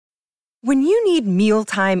When you need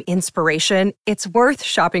mealtime inspiration, it's worth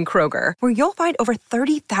shopping Kroger, where you'll find over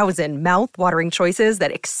 30,000 mouth-watering choices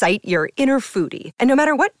that excite your inner foodie. And no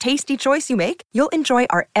matter what tasty choice you make, you'll enjoy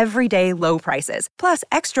our everyday low prices, plus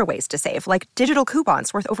extra ways to save, like digital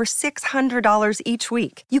coupons worth over $600 each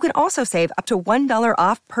week. You can also save up to $1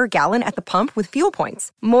 off per gallon at the pump with fuel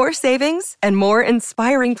points. More savings and more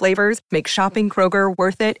inspiring flavors make shopping Kroger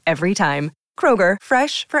worth it every time. Kroger,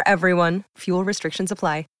 fresh for everyone. Fuel restrictions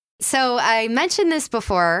apply. So I mentioned this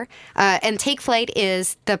before, and Take Flight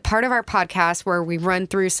is the part of our podcast where we run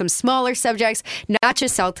through some smaller subjects, not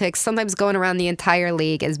just Celtics, sometimes going around the entire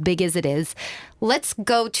league, as big as it is. Let's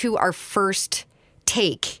go to our first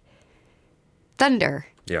take. Thunder.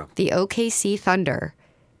 Yeah. The OKC Thunder.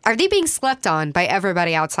 Are they being slept on by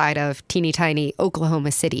everybody outside of teeny tiny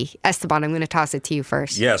Oklahoma City? Esteban, I'm going to toss it to you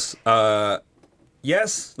first. Yes.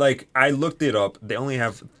 Yes, like I looked it up. They only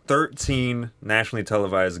have 13 nationally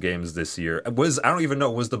televised games this year. I don't even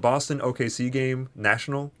know, was the Boston OKC game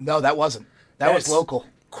national? No, that wasn't. That was local.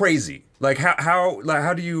 Crazy. Like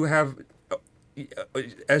how do you have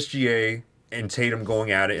SGA and Tatum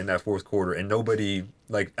going at it in that fourth quarter and nobody,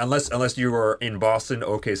 like, unless you were in Boston,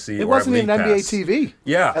 OKC, it or wasn't League even NBA Pass. TV.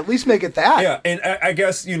 Yeah. At least make it that. Yeah, and I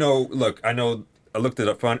guess, look, I looked it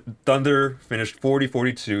up. Thunder finished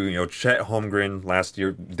 40-42. Chet Holmgren last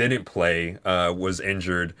year didn't play, was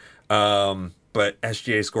injured. But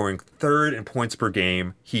SGA scoring third in points per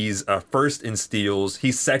game. He's first in steals.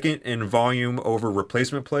 He's second in volume over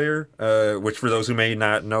replacement player, which for those who may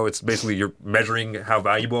not know, it's basically you're measuring how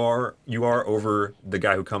valuable you are over the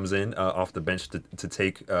guy who comes in off the bench to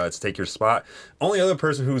take your spot. Only other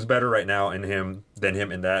person who's better right now than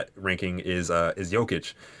him in that ranking is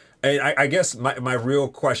Jokic. And I guess my real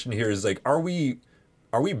question here is, like, are we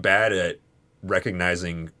bad at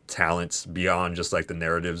recognizing talents beyond just like the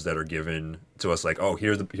narratives that are given to us? Like, oh,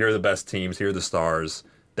 here are the best teams, here are the stars.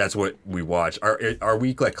 That's what we watch. Are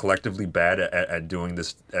we like collectively bad at doing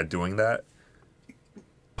that?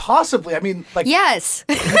 Possibly. I mean, like, yes.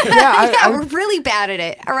 Yeah, we're really bad at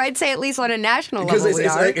it. Or I'd say at least on a national level because we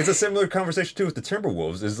are. it's a similar conversation too with the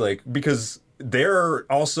Timberwolves. Is like, because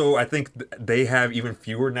they're also, I think they have even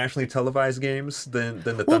fewer nationally televised games than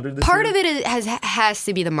the Thunder this part year. of it has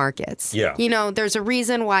to be the markets. Yeah. There's a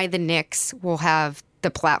reason why the Knicks will have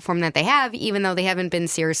the platform that they have, even though they haven't been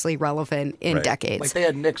seriously relevant in decades. Like they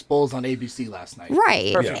had Knicks Bulls on ABC last night.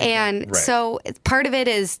 Right. Perfect. And so part of it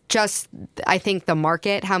is just, I think, the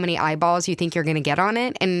market, how many eyeballs you think you're going to get on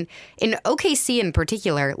it. And in OKC in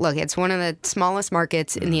particular, look, it's one of the smallest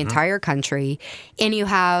markets in the entire country. And you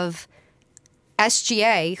have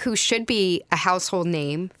SGA, who should be a household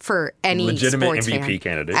name for any legitimate sports MVP fan.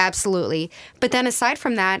 candidate. Absolutely. But then aside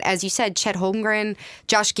from that, as you said, Chet Holmgren,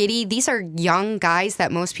 Josh Giddey, these are young guys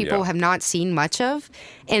that most people have not seen much of.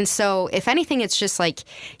 And so if anything, it's just like,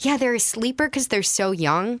 yeah, they're a sleeper because they're so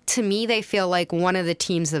young. To me, they feel like one of the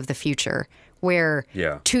teams of the future, where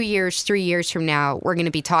 2 years, 3 years from now, we're going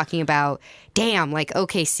to be talking about, damn, like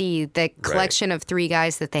OKC, the collection of three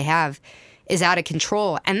guys that they have is out of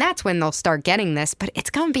control. And that's when they'll start getting this. But it's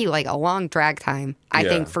going to be like a long drag time, I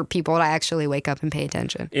think, for people to actually wake up and pay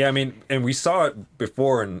attention. Yeah, I mean, and we saw it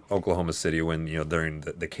before in Oklahoma City when, during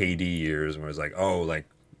the KD years, where it was like, oh, like,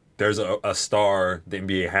 there's a star, the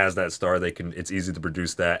NBA has that star, it's easy to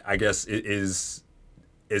produce that. I guess is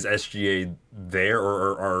SGA there,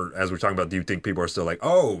 or as we're talking about, do you think people are still like,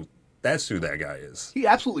 oh, that's who that guy is? He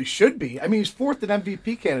absolutely should be. I mean, he's fourth in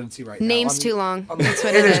MVP candidacy right now. Name's too long. That's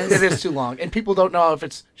what it is. It is too long. And people don't know if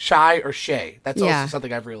it's Shy or Shea. That's also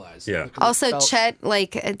something I've realized. Yeah. Also, Chet,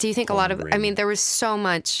 like, do you think a lot of, I mean, there was so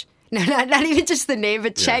much, no, not even just the name,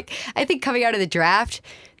 but Chet, I think coming out of the draft,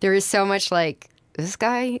 there was so much like, this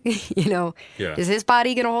guy, is his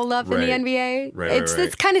body going to hold up in the NBA? It's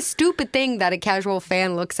this kind of stupid thing that a casual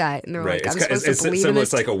fan looks at. And they're like, I'm supposed to believe in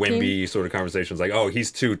this It's like a Wemby team? sort of conversation. It's like, oh,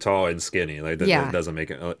 he's too tall and skinny. Like, that doesn't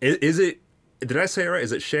make it. Is it, did I say it right?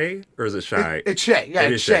 Is it Shea or is it Shy? It's Shea. Yeah,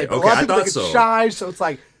 it's Shea. Okay, a lot of I people thought think so. it's Shy, so it's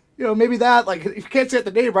like, maybe that, like, if you can't say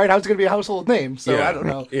the name right, how's it going to be a household name? So I don't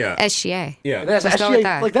know. Yeah. SGA. Yeah. Let's go with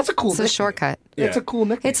that. Like, that's a cool nickname. It's a shortcut. Yeah. It's a cool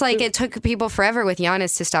nickname. It's like it took people forever with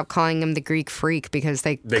Giannis to stop calling him the Greek freak because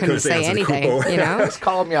they couldn't say answer anything, cool. Let's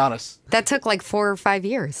call him Giannis. That took like 4 or 5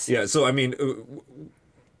 years. Yeah, so, I mean,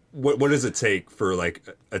 what does it take for, like,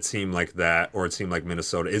 a team like that or a team like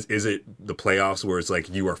Minnesota? Is it the playoffs where it's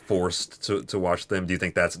like you are forced to watch them? Do you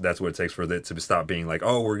think that's what it takes for it to stop being like,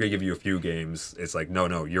 oh, we're gonna give you a few games? It's like,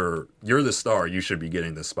 no, you're the star. You should be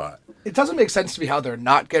getting this spot. It doesn't make sense to me how they're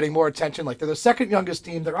not getting more attention. Like, they're the second youngest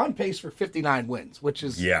team. They're on pace for 59 wins, which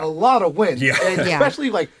is a lot of wins. Yeah. And especially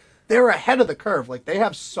like they're ahead of the curve. Like, they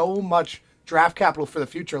have so much draft capital for the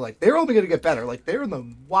future, like they're only going to get better. Like they're in the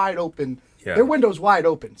wide open. Yeah. Their window's wide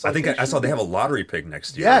open. So I think I saw they have a lottery pick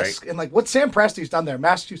next year. Yes, right? and like what Sam Presti's done there,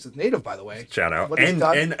 Massachusetts native, by the way. Shout out. What he's And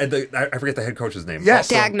done. I forget the head coach's name.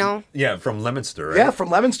 Yes. Dagnall. Yeah, from Leominster, right? Yeah, from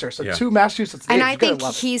Leominster. So Yeah. 2 Massachusetts And natives. I You're gonna think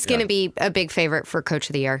love it. he's going to be a big favorite for Coach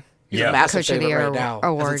of the Year. He's Yeah. a massive Coach of the favorite Year right now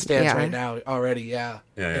award, as it stands yeah. right now already. Yeah.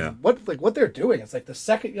 Yeah. And what they're doing? It's like the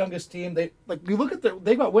second youngest team. You look at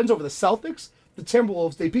they got wins over the Celtics, the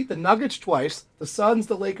Timberwolves. They beat the Nuggets twice, the Suns,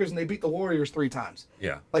 the Lakers, and they beat the Warriors 3 times.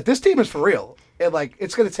 Yeah. Like this team is for real. And like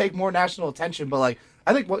it's going to take more national attention, but like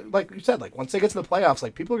I think like you said, like once they get to the playoffs,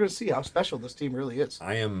 like people are going to see how special this team really is.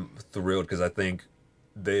 I am thrilled because I think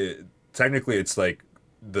technically it's like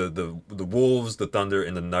the Wolves, the Thunder,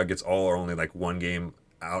 and the Nuggets all are only like 1 game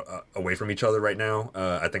out away from each other right now.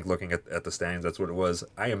 I think looking at the standings, that's what it was.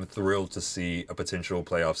 I am thrilled to see a potential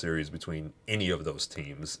playoff series between any of those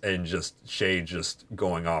teams, and just Shea just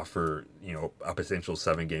going off for a potential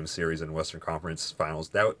 7-game series in Western Conference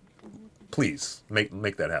Finals. Please make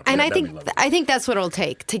that happen. And That'd be lovely. I think that's what it'll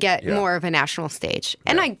take to get more of a national stage.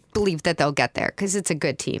 And Yeah. I believe that they'll get there because it's a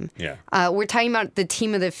good team. Yeah. We're talking about the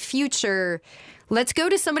team of the future. Let's go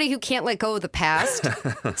to somebody who can't let go of the past.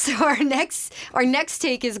 So our next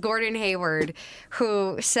take is Gordon Hayward,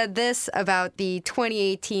 who said this about the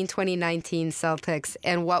 2018-2019 Celtics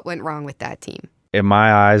and what went wrong with that team. In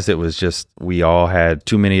my eyes, it was just we all had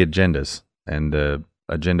too many agendas, and the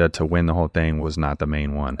agenda to win the whole thing was not the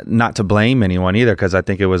main one. Not to blame anyone either, because I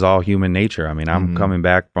think it was all human nature. I mean, I'm coming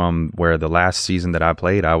back from where the last season that I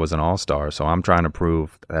played, I was an all-star. So I'm trying to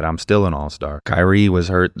prove that I'm still an all-star. Kyrie was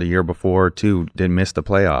hurt the year before, too, didn't miss the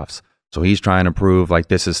playoffs. So he's trying to prove like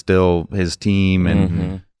this is still his team.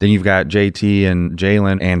 And then you've got JT and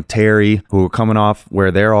Jalen and Terry, who are coming off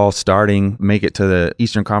where they're all starting, make it to the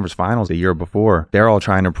Eastern Conference Finals the year before. They're all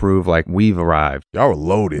trying to prove like we've arrived. Y'all were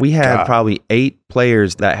loaded. We had God. probably 8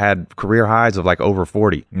 players that had career highs of like over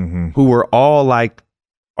 40, who were all like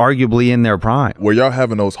arguably in their prime. Were y'all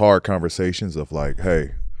having those hard conversations of like,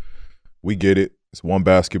 hey, we get it. It's one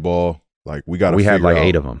basketball. Like we got to We figure had like out.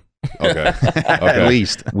 8 of them. Okay. At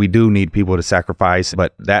least. We do need people to sacrifice,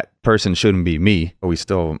 but that person shouldn't be me. We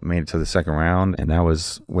still made it to the second round, and that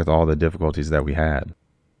was with all the difficulties that we had.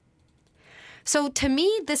 So to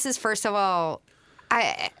me, this is, first of all,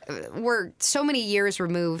 we're so many years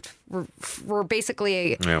removed. We're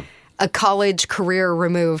basically a college career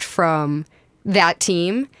removed from that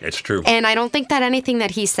team. It's true. And I don't think that anything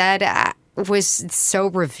that he said was so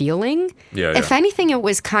revealing. Yeah, If anything, it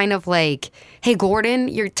was kind of like, hey, Gordon,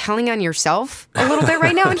 you're telling on yourself a little bit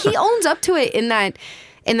right now. And he owns up to it in that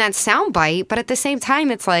soundbite. But at the same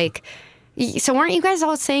time, it's like, so weren't you guys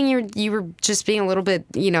all saying you were just being a little bit,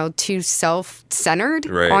 too self-centered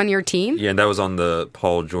on your team? Yeah, and that was on the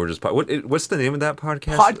Paul George's podcast. What's the name of that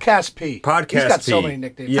podcast? Podcast P. Podcast He's got so P. many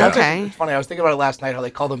nicknames. Yeah. Okay. It's funny. I was thinking about it last night, how they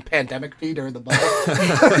called him Pandemic P during the bubble.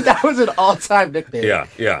 That was an all-time nickname.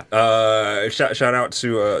 Yeah. Shout out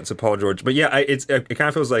to Paul George. But yeah, it kind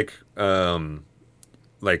of feels like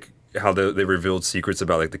how they revealed secrets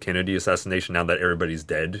about like the Kennedy assassination now that everybody's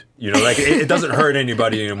dead. Like it doesn't hurt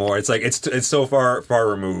anybody anymore. It's like it's so far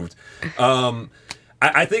removed.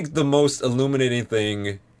 I think the most illuminating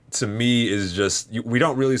thing to me is just we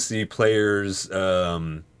don't really see players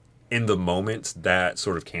in the moment that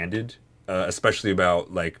sort of candid. Especially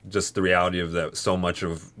about like just the reality of that so much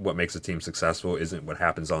of what makes a team successful isn't what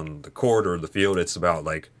happens on the court or the field. It's about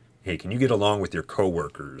like, hey, can you get along with your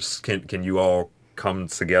coworkers? Can you all come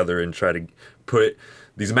together and try to put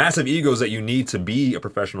these massive egos that you need to be a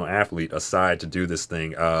professional athlete aside to do this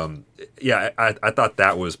thing? I thought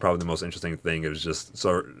that was probably the most interesting thing. It was just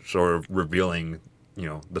sort of revealing,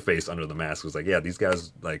 the face under the mask. It was like, yeah, these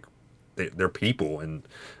guys like. They're people, and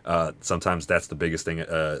sometimes that's the biggest thing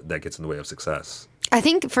that gets in the way of success. I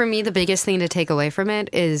think for me, the biggest thing to take away from it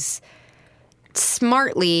is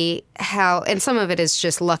smartly how, and some of it is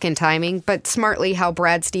just luck and timing, but smartly how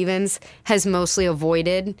Brad Stevens has mostly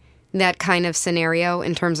avoided that kind of scenario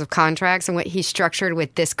in terms of contracts and what he structured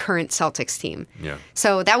with this current Celtics team. Yeah.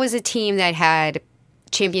 So that was a team that had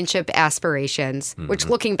championship aspirations, which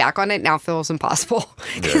looking back on it now feels impossible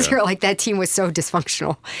because you're like, that team was so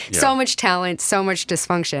dysfunctional. So much talent, so much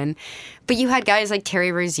dysfunction. But you had guys like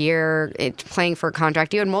Terry Rozier playing for a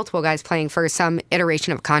contract. You had multiple guys playing for some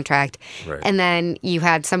iteration of a contract. Right. And then you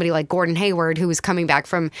had somebody like Gordon Hayward who was coming back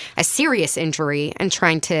from a serious injury and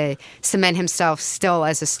trying to cement himself still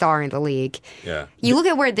as a star in the league. Yeah. You look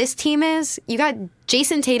at where this team is, you got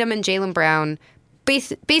Jason Tatum and Jaylen Brown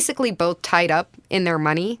basically both tied up in their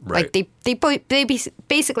money. Right. Like they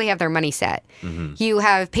basically have their money set. Mm-hmm. You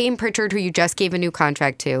have Peyton Pritchard, who you just gave a new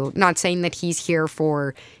contract to. Not saying that he's here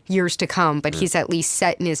for years to come, but he's at least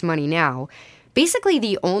set in his money now. Basically,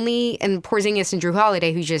 the only, and Porzingis and Drew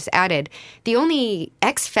Holiday, who just added, the only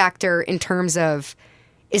X factor in terms of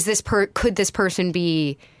could this person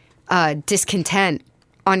be discontent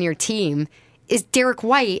on your team is Derek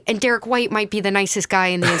White, and Derek White might be the nicest guy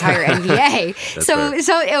in the entire NBA.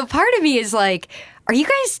 So part of me is like, are you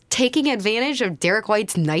guys taking advantage of Derek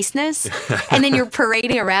White's niceness? And then you're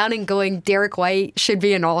parading around and going, Derek White should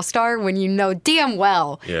be an all-star when you know damn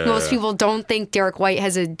well most people don't think Derek White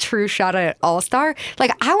has a true shot at all-star.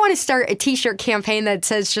 Like, I want to start a T-shirt campaign that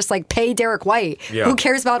says just like, pay Derek White. Yeah. Who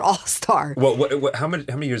cares about all-star? Well, how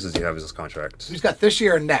many years does he have in his contract? He's got this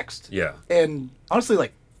year and next. Yeah. And honestly,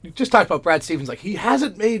 like, you just talked about Brad Stevens. Like, he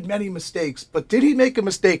hasn't made many mistakes, but did he make a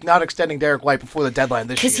mistake not extending Derek White before the deadline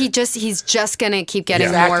this year? Because he's just going to keep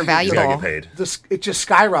getting more valuable. He's gotta get paid. It just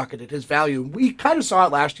skyrocketed, his value. We kind of saw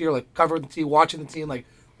it last year, like, covering the team, watching the team. Like,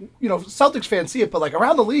 you know, Celtics fans see it, but, like,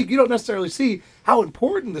 around the league, you don't necessarily see how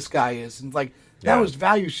important this guy is. And, like, now his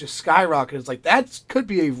value's just skyrocketed. It's like, that could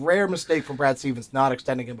be a rare mistake from Brad Stevens not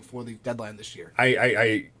extending him before the deadline this year.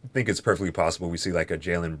 I think it's perfectly possible we see like a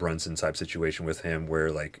Jalen Brunson type situation with him where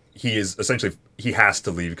like he is essentially, he has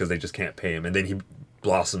to leave because they just can't pay him. And then he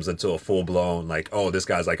blossoms into a full blown like, oh, this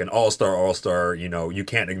guy's like an all-star, you know, you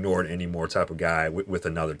can't ignore it anymore type of guy with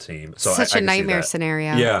another team. So Such a nightmare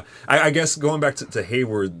scenario. Yeah. I guess going back to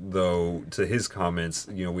Hayward though, to his comments,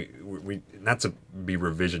 you know, we not to be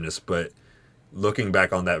revisionist, but looking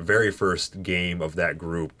back on that very first game of that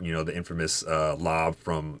group, you know, the infamous lob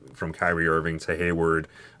from Kyrie Irving to Hayward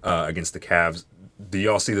against the Cavs, do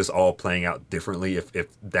y'all see this all playing out differently if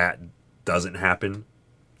that doesn't happen?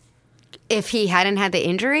 If he hadn't had the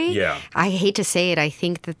injury? Yeah. I hate to say it, I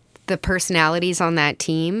think that the personalities on that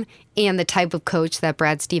team and the type of coach that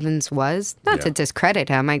Brad Stevens was, not to discredit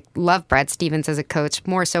him, I love Brad Stevens as a coach,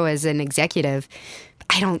 more so as an executive,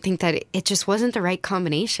 I don't think that it just wasn't the right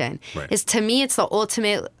combination. Right. To me, it's the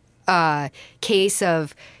ultimate case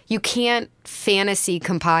of you can't fantasy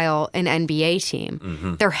compile an NBA team.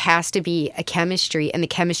 Mm-hmm. There has to be a chemistry, and the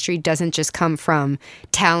chemistry doesn't just come from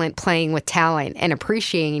talent playing with talent and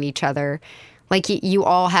appreciating each other. Like, you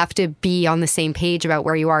all have to be on the same page about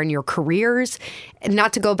where you are in your careers.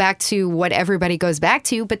 Not to go back to what everybody goes back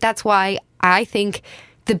to, but that's why I think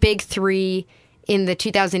the big three in the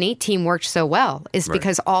 2008 team worked so well, is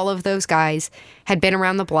because all of those guys had been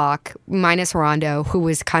around the block, minus Rondo, who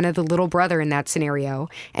was kind of the little brother in that scenario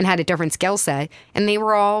and had a different skill set, and they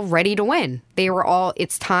were all ready to win. They were all,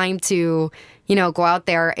 it's time to, you know, go out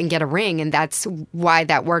there and get a ring, and that's why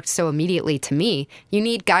that worked so immediately to me. You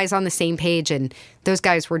need guys on the same page, and those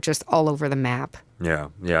guys were just all over the map. Yeah,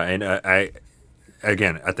 and I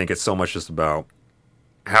think it's so much just about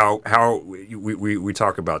how we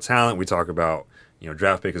talk about talent, we talk about, you know,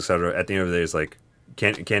 draft pick, etc. At the end of the day, it's like,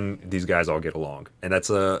 can these guys all get along? And that's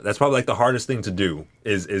probably like the hardest thing to do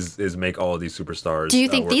is make all of these superstars. Do you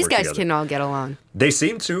think these guys together. can all get along? They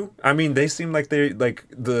seem to. I mean, they seem like they like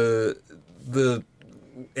the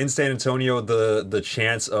in San Antonio, the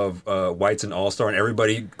chance of White's an all-star and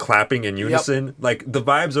everybody clapping in unison. Yep. Like, the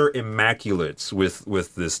vibes are immaculate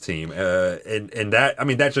with this team, and that, I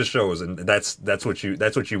mean, that just shows, and that's what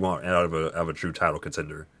you want out of a true title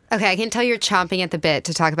contender. Okay, I can tell you're chomping at the bit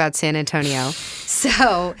to talk about San Antonio.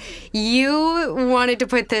 So you wanted to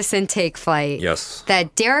put this in Take Flight. Yes.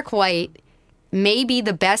 That Derek White may be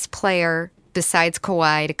the best player besides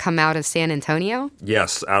Kawhi to come out of San Antonio?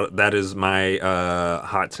 Yes, that is my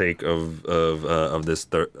hot take of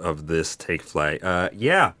this Take Flight.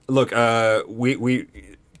 Yeah, look, we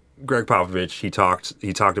Greg Popovich, he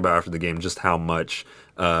talked about after the game just how much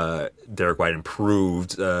Derek White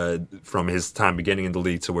improved from his time beginning in the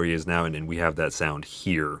league to where he is now, and we have that sound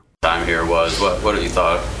here. Time here was what have you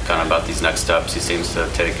thought kind of about these next steps he seems to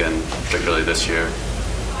have taken, particularly this year?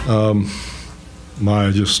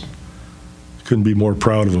 I just couldn't be more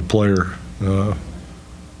proud of a player. You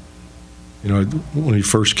know, when he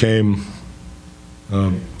first came,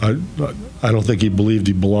 I don't think he believed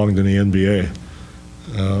he belonged in the NBA,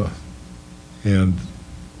 and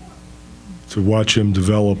to watch him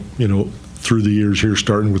develop, you know, through the years here,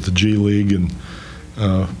 starting with the G League and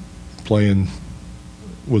playing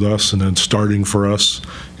with us, and then starting for us,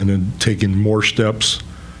 and then taking more steps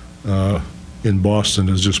in Boston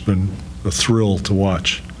has just been a thrill to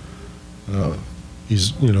watch.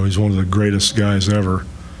 He's one of the greatest guys ever,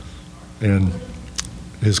 and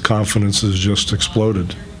his confidence has just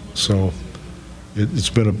exploded. So it's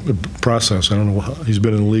been a process. I don't know. He's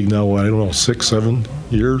been in the league now, I don't know, 6, 7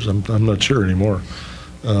 years. I'm not sure anymore.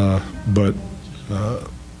 But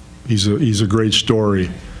he's a great story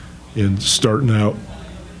in starting out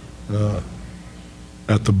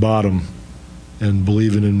at the bottom and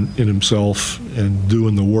believing in himself and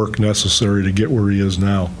doing the work necessary to get where he is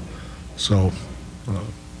now. So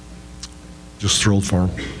just thrilled for him.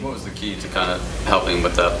 What was the key to kind of helping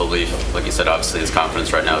with that belief? Like you said, obviously his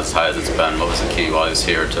confidence right now is as high as it's been. What was the key while he was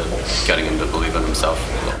here to getting him to believe in himself?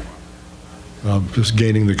 Just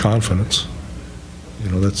gaining the confidence.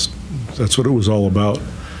 That's what it was all about.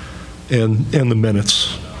 And the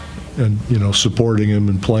minutes. And, supporting him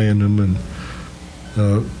and playing him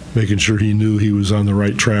and making sure he knew he was on the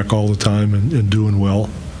right track all the time and doing well.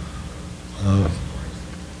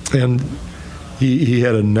 And he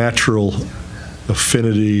had a natural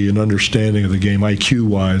affinity and understanding of the game,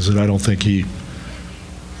 IQ-wise, that I don't think he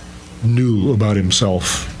knew about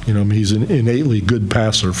himself. He's an innately good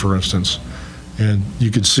passer, for instance, and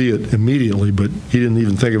you could see it immediately, but he didn't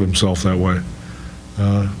even think of himself that way.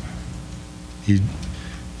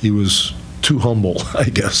 He was too humble, I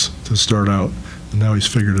guess, to start out, and now he's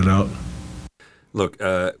figured it out. Look,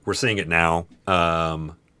 we're seeing it now.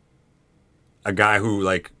 A guy who,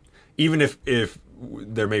 like, even if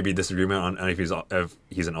there may be disagreement on if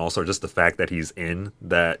he's an all-star, just the fact that he's in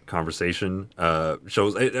that conversation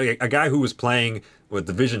shows a guy who was playing with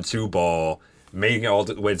Division II ball, making it all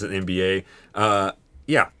the way to the NBA.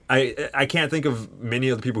 I can't think of many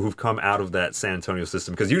other people who've come out of that San Antonio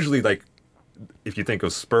system, because usually, like, if you think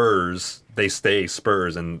of Spurs, they stay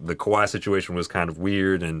Spurs, and the Kawhi situation was kind of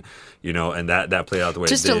weird, and and that played out the way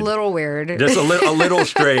just it did. A little weird, just a little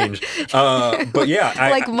strange. But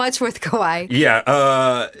yeah, much with Kawhi.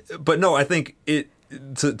 Yeah, but no, I think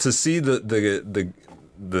to see the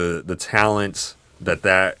talent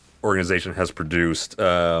that organization has produced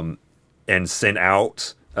and sent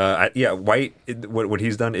out. White, what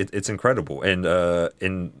he's done, it's incredible, and the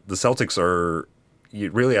Celtics are.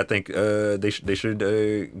 Really, I think they should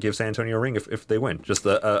give San Antonio a ring if they win. Just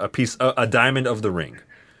a piece, a diamond of the ring.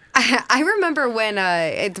 I remember when,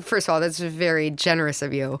 first of all, that's very generous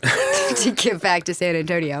of you to give back to San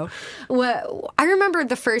Antonio. Well, I remember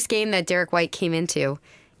the first game that Derek White came into,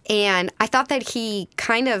 and I thought that he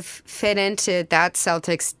kind of fit into that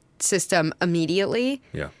Celtics system immediately.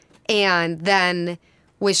 Yeah. And then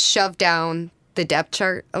was shoved down the depth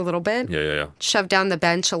chart a little bit. Yeah. Shoved down the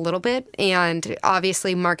bench a little bit. And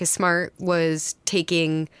obviously Marcus Smart was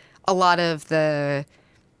taking a lot of the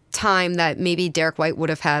time that maybe Derek White would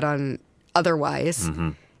have had on otherwise.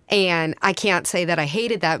 Mm-hmm. And I can't say that I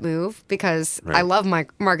hated that move, because I love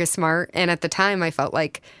Marcus Smart. And at the time I felt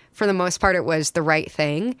like for the most part it was the right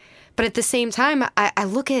thing. But at the same time, I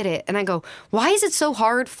look at it and I go, why is it so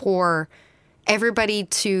hard for everybody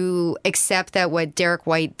to accept that what Derek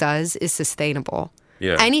White does is sustainable?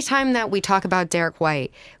 Yeah. Anytime that we talk about Derek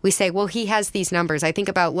White, we say, well, he has these numbers. I think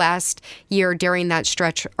about last year during that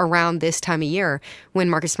stretch around this time of year when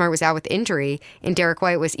Marcus Smart was out with injury and Derek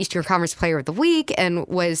White was Eastern Conference Player of the Week and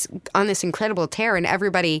was on this incredible tear. And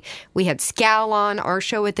everybody, we had Scal on our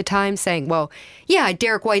show at the time saying, well, yeah,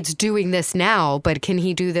 Derek White's doing this now, but can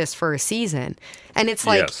he do this for a season? And it's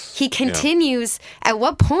like, yes. He continues. Yeah. At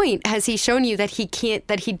what point has he shown you that he can't,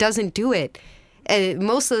 that he doesn't do it?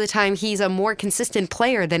 Most of the time, he's a more consistent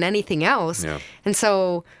player than anything else. Yeah. And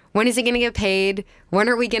so when is he going to get paid? When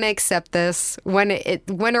are we going to accept this? When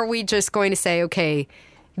are we just going to say, okay,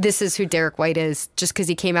 this is who Derek White is? Just because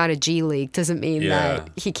he came out of G League doesn't mean that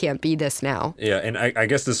he can't be this now. Yeah, and I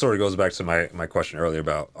guess this sort of goes back to my question earlier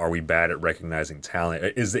about, are we bad at recognizing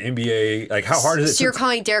talent? Is the NBA, like, how hard is it? So you're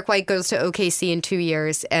calling Derek White goes to OKC in 2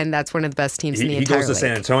 years, and that's one of the best teams in the entire league. He goes to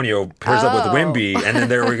San Antonio, pairs up with Wemby, and then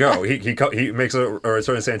there we go. He makes a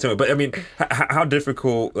return to San Antonio. But I mean, how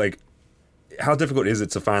difficult is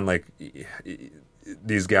it to find, like,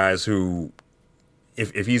 these guys who,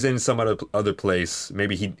 if he's in some other place,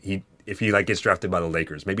 maybe if he like gets drafted by the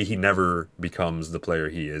Lakers, maybe he never becomes the player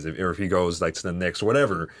he is, or if he goes like to the Knicks or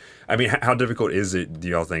whatever. I mean, how difficult is it, do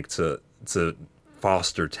y'all think, to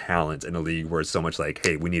foster talent in a league where it's so much like,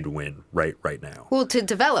 hey, we need to win right now? Well, to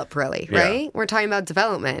develop, really, right? We're talking about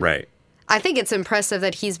development. Right. I think it's impressive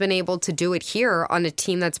that he's been able to do it here on a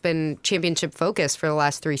team that's been championship focused for the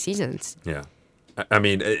last 3 seasons. Yeah. I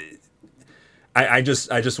mean, I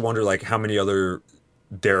just wonder, like, how many other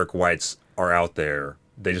Derek Whites are out there.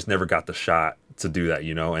 They just never got the shot to do that,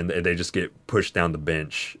 and they just get pushed down the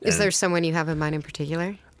bench. Is there someone you have in mind in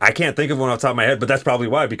particular? I can't think of one off the top of my head, but that's probably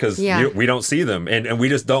why, because we don't see them, and we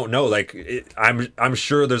just don't know. Like, I'm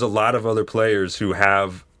sure there's a lot of other players who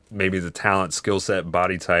have maybe the talent, skill set,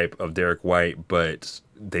 body type of Derek White, but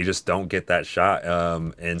they just don't get that shot.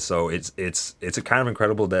 And so it's a kind of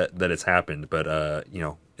incredible that it's happened, but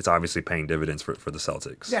it's obviously paying dividends for the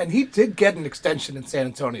Celtics. Yeah, and he did get an extension in San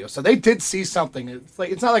Antonio, so they did see something.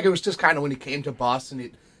 It's not like it was just kind of when he came to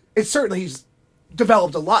Boston. It's certainly he's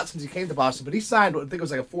developed a lot since he came to Boston, but he signed, I think it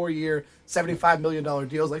was like a 4-year, $75 million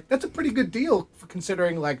deal. Like, that's a pretty good deal for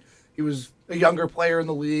considering like he was a younger player in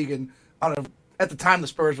the league, and at the time the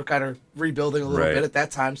Spurs were kind of rebuilding a little bit at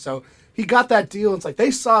that time. So he got that deal, and it's like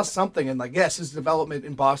they saw something, and like, yes, his development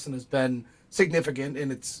in Boston has been significant,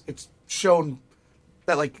 and it's shown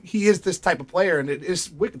that like he is this type of player, and it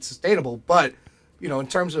is wicked sustainable. But in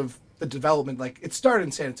terms of the development, like it started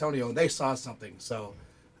in San Antonio, and they saw something. So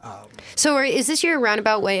is this your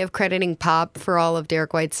roundabout way of crediting Pop for all of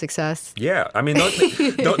Derek White's success? Yeah, I mean,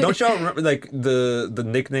 don't y'all remember like the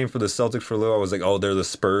nickname for the Celtics for a little while was like, oh, they're the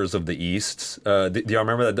Spurs of the East. Do y'all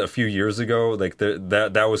remember that a few years ago? Like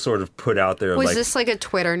that was sort of put out there. Was this like a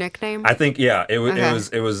Twitter nickname? I think it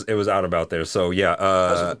was out about there. So yeah,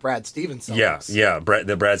 those are the Brad Stevens Celtics. Yeah,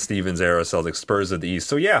 the Brad Stevens era Celtics, Spurs of the East.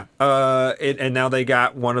 So yeah, and now they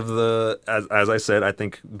got one of the as I said, I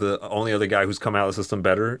think the only other guy who's come out of the system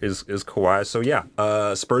better is Kawhi. So yeah,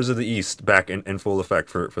 Spurs of the East back in full effect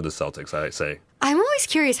for the Celtics, I say. I'm always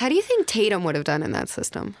curious, how do you think Tatum would have done in that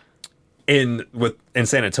system? In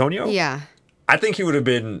San Antonio? Yeah. I think he would have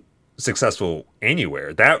been successful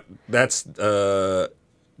anywhere. That's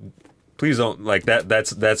please don't like that.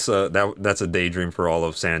 That's a daydream for all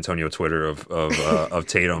of San Antonio Twitter of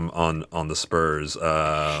Tatum on the Spurs.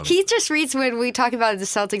 He just reads, when we talk about the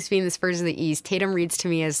Celtics being the Spurs of the East, Tatum reads to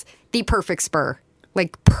me as the perfect Spur.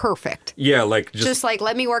 Like, perfect. Yeah, like just like,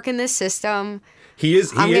 let me work in this system.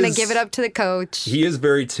 I'm going to give it up to the coach. He is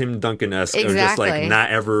very Tim Duncan-esque. Exactly. Just like not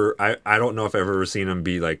ever. I don't know if I've ever seen him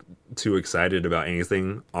be like too excited about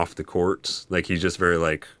anything off the court. Like, he's just very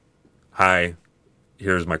like, hi,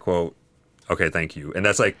 here's my quote. Okay, thank you. And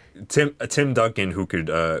that's like Tim Duncan who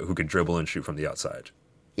could dribble and shoot from the outside.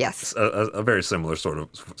 Yes, a very similar sort of.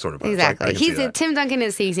 Exactly. Tim Duncan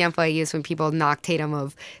is the example I use when people knock Tatum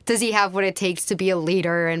of, does he have what it takes to be a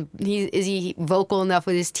leader, and is he vocal enough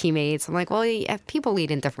with his teammates? I'm like, well, people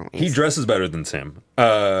lead in different ways. He dresses better than Tim.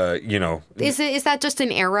 Is that just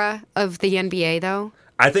an era of the NBA though?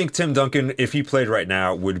 I think Tim Duncan, if he played right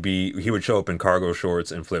now, he would show up in cargo shorts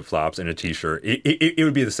and flip flops and a t-shirt. It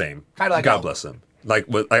would be the same. Kind of like God bless him. Like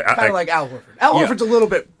like Al Horford. Al Horford's a little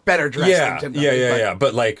bit better dressed than Tim Duncan. Yeah.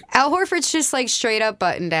 But like Al Horford's just like straight up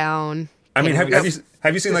button down. I mean, have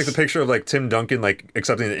you seen like the picture of like Tim Duncan like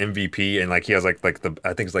accepting the MVP, and like he has like the,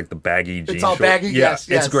 I think it's like the baggy jeans. It's all baggy. Yes.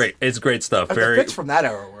 It's great. It's great stuff. The pics from that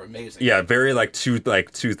era were amazing. Yeah, very like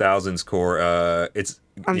 2000s core.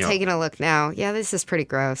 I'm taking a look now. Yeah, this is pretty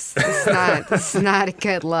gross. This is not a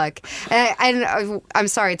good look. And I'm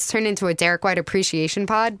sorry, it's turned into a Derek White appreciation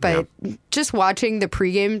pod, but just watching the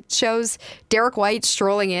pregame shows, Derek White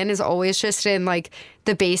strolling in is always just in like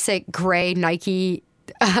the basic gray Nike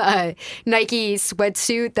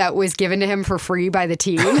sweatsuit that was given to him for free by the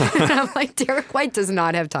team. And I'm like, Derek White does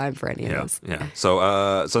not have time for any of this. Yeah.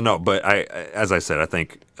 So no, but as I said, I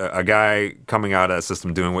think a guy coming out of that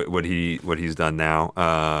system doing what he's done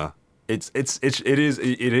now, it is as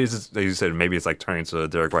you said, maybe it's like turning to a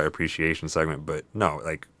Derek White appreciation segment, but no,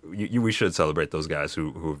 like we should celebrate those guys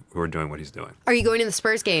who are doing what he's doing. Are you going to the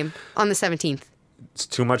Spurs game on the 17th? It's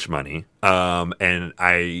too much money, and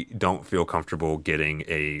I don't feel comfortable getting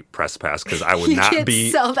a press pass because I would not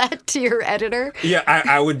sell that to your editor. Yeah,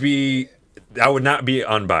 I would not be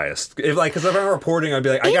unbiased. Because if I'm reporting, I'd be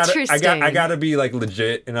like, I gotta be like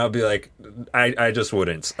legit, and I'll be like, I just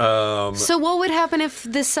wouldn't. So what would happen if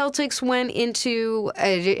the Celtics went into?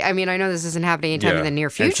 I mean, I know this isn't happening anytime in the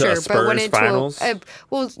near future, but went into finals. Like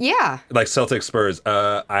Celtics Spurs.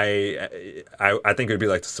 I think it would be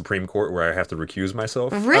like the Supreme Court where I have to recuse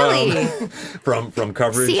myself. Really? From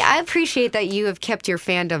coverage. See, I appreciate that you have kept your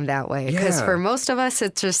fandom that way, because for most of us,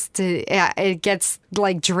 it just it gets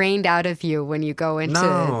like drained out of you when you go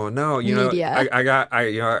into media. I got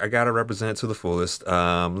to represent to the fullest.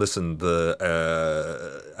 Listen,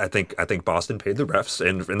 I think Boston paid the refs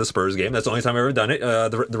in the Spurs game. That's the only time I've ever done it.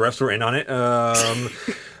 The refs were in on it.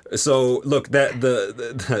 So look,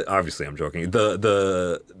 that obviously I'm joking.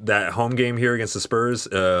 That home game here against the Spurs,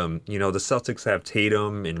 the Celtics have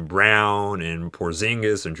Tatum and Brown and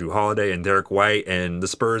Porzingis and Drew Holiday and Derek White, and the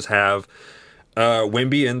Spurs have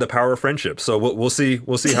Wemby and the power of friendship. So we'll see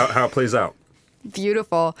how it plays out.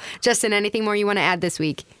 Beautiful. Justin, anything more you want to add this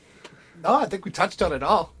week? No, I think we touched on it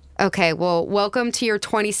all. Okay, well, welcome to your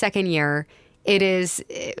 22nd year It is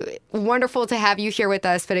wonderful to have you here with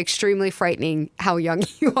us, but extremely frightening how young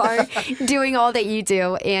you are doing all that you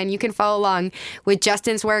do. And you can follow along with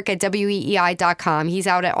Justin's work at weei.com. He's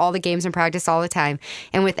out at all the games and practice all the time.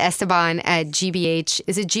 And with Esteban at GBH.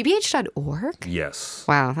 Is it gbh.org? Yes.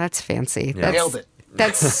 Wow, that's fancy. Yeah. Nailed it.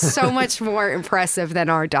 That's so much more impressive than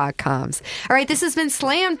our .coms. All right, this has been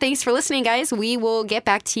Slam. Thanks for listening, guys. We will get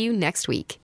back to you next week.